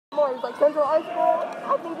more. He's like, Central High School?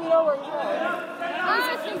 I think we know where he's at.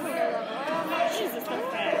 I think we know that one. Jesus, they're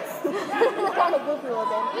fast. They're kind of goofy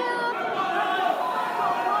looking. Yeah.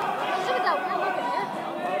 Look at that weird looking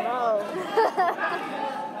haircut. I know.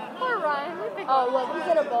 Poor Ryan. We picked Oh, look, he's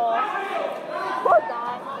in a ball. Poor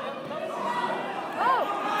guy. Oh.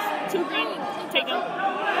 2 green. Take them.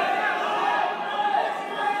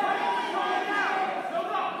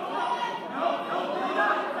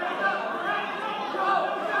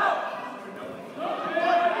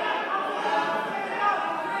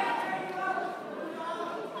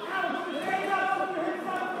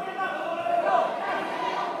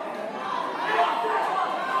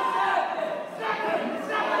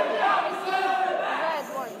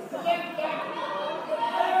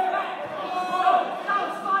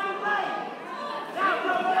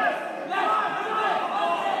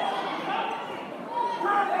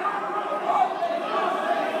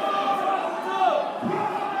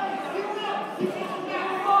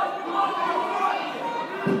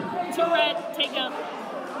 Take them.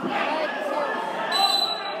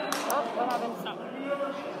 Oh, what happened? Stop.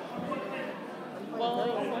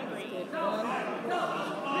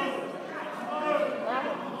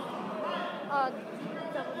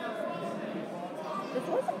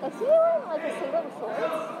 Is he wearing like a suit of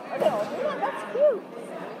shorts? Are they all doing that? That's cute.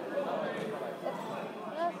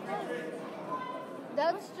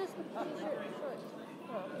 That's just t-shirt and shorts.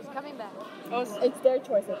 Oh, he's coming back. Oh, It's their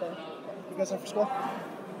choice, I think. You guys have for score?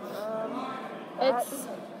 It's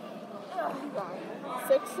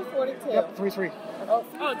 6-42. Yep, 3-3. Oh,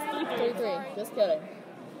 it's 3-3. 3-3. Just kidding.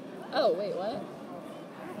 Oh, wait, what?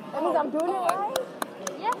 That means I'm doing it right?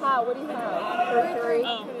 Yeah. How? What do you have? For 3.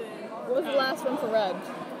 Oh. What was the last one for red?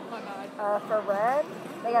 For red?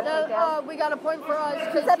 They got to take down. We got a point for us.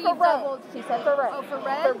 She said for red. She said for red. Oh, for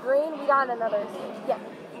red? For green, we got another. Yeah.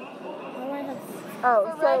 How do I have... Oh,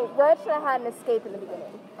 For so red should have had an escape in the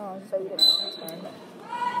beginning. Oh, So you didn't.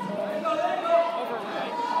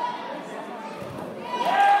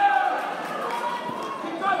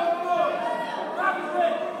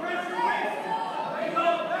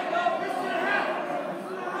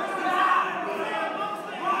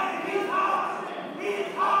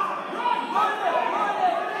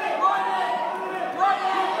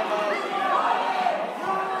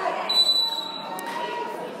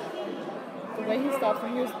 The way he stopped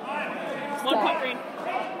when he was... 1 point green.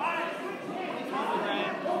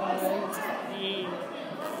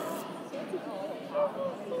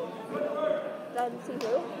 Did see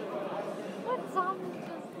who? What song is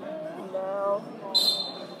this? No.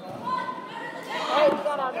 Hey, we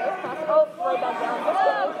got out there. Oh, right back down. Oh,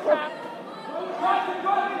 crap.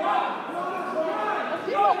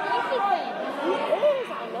 He's a Yankee fan. He is,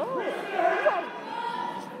 I know. He's like,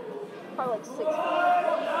 probably like 6 feet.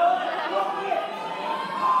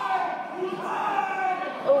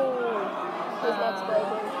 Oh, his neck's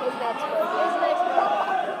broken. His neck's broken. His neck's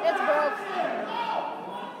broken. It's broke.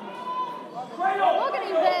 Look at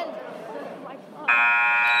him bend.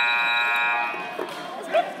 This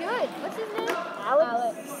kid's good. What's his name?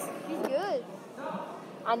 Alex. He's good.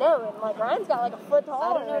 I know, and like Ryan's got like a foot tall. I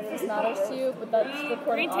don't know if this matters to you, but that's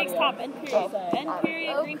recording Green takes audio. top. End period. End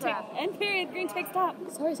period. Oh, Green crap. takes. End period. Green takes top.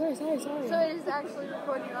 Sorry. So it is actually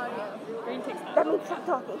recording audio. Green takes That top. means stop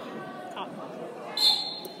talking. Top.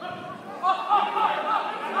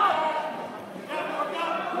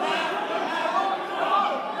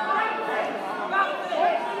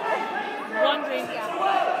 One green.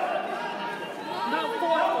 No, 4.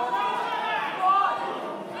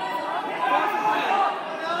 4 for green.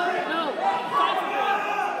 No, 5 for green.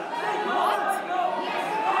 What?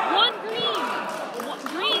 1 green. 1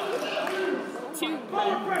 green. 2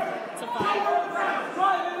 red. So 5.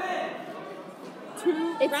 2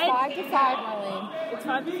 It's red. 5 to 5, Marlene. It's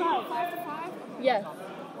 5 to 5. Yes.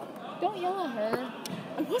 Don't yell at her.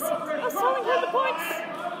 I was telling her the points.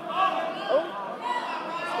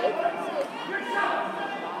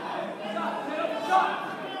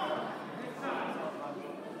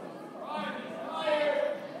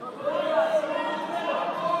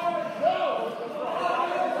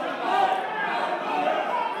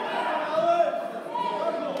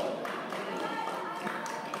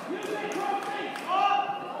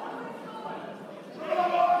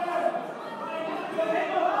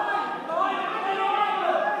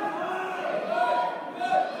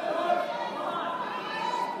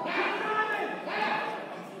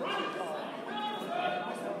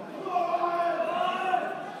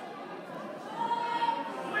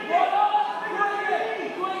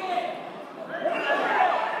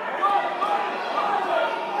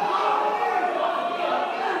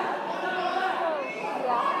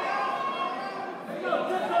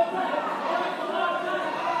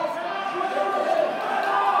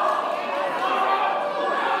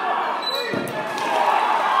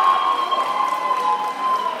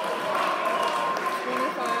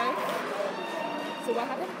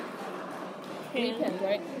 Three pins,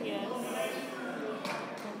 right? Yes.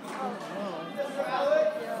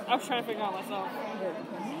 I was trying to figure out myself. Yes.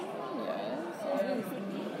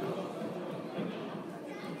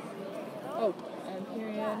 Oh, and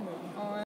period. Move on.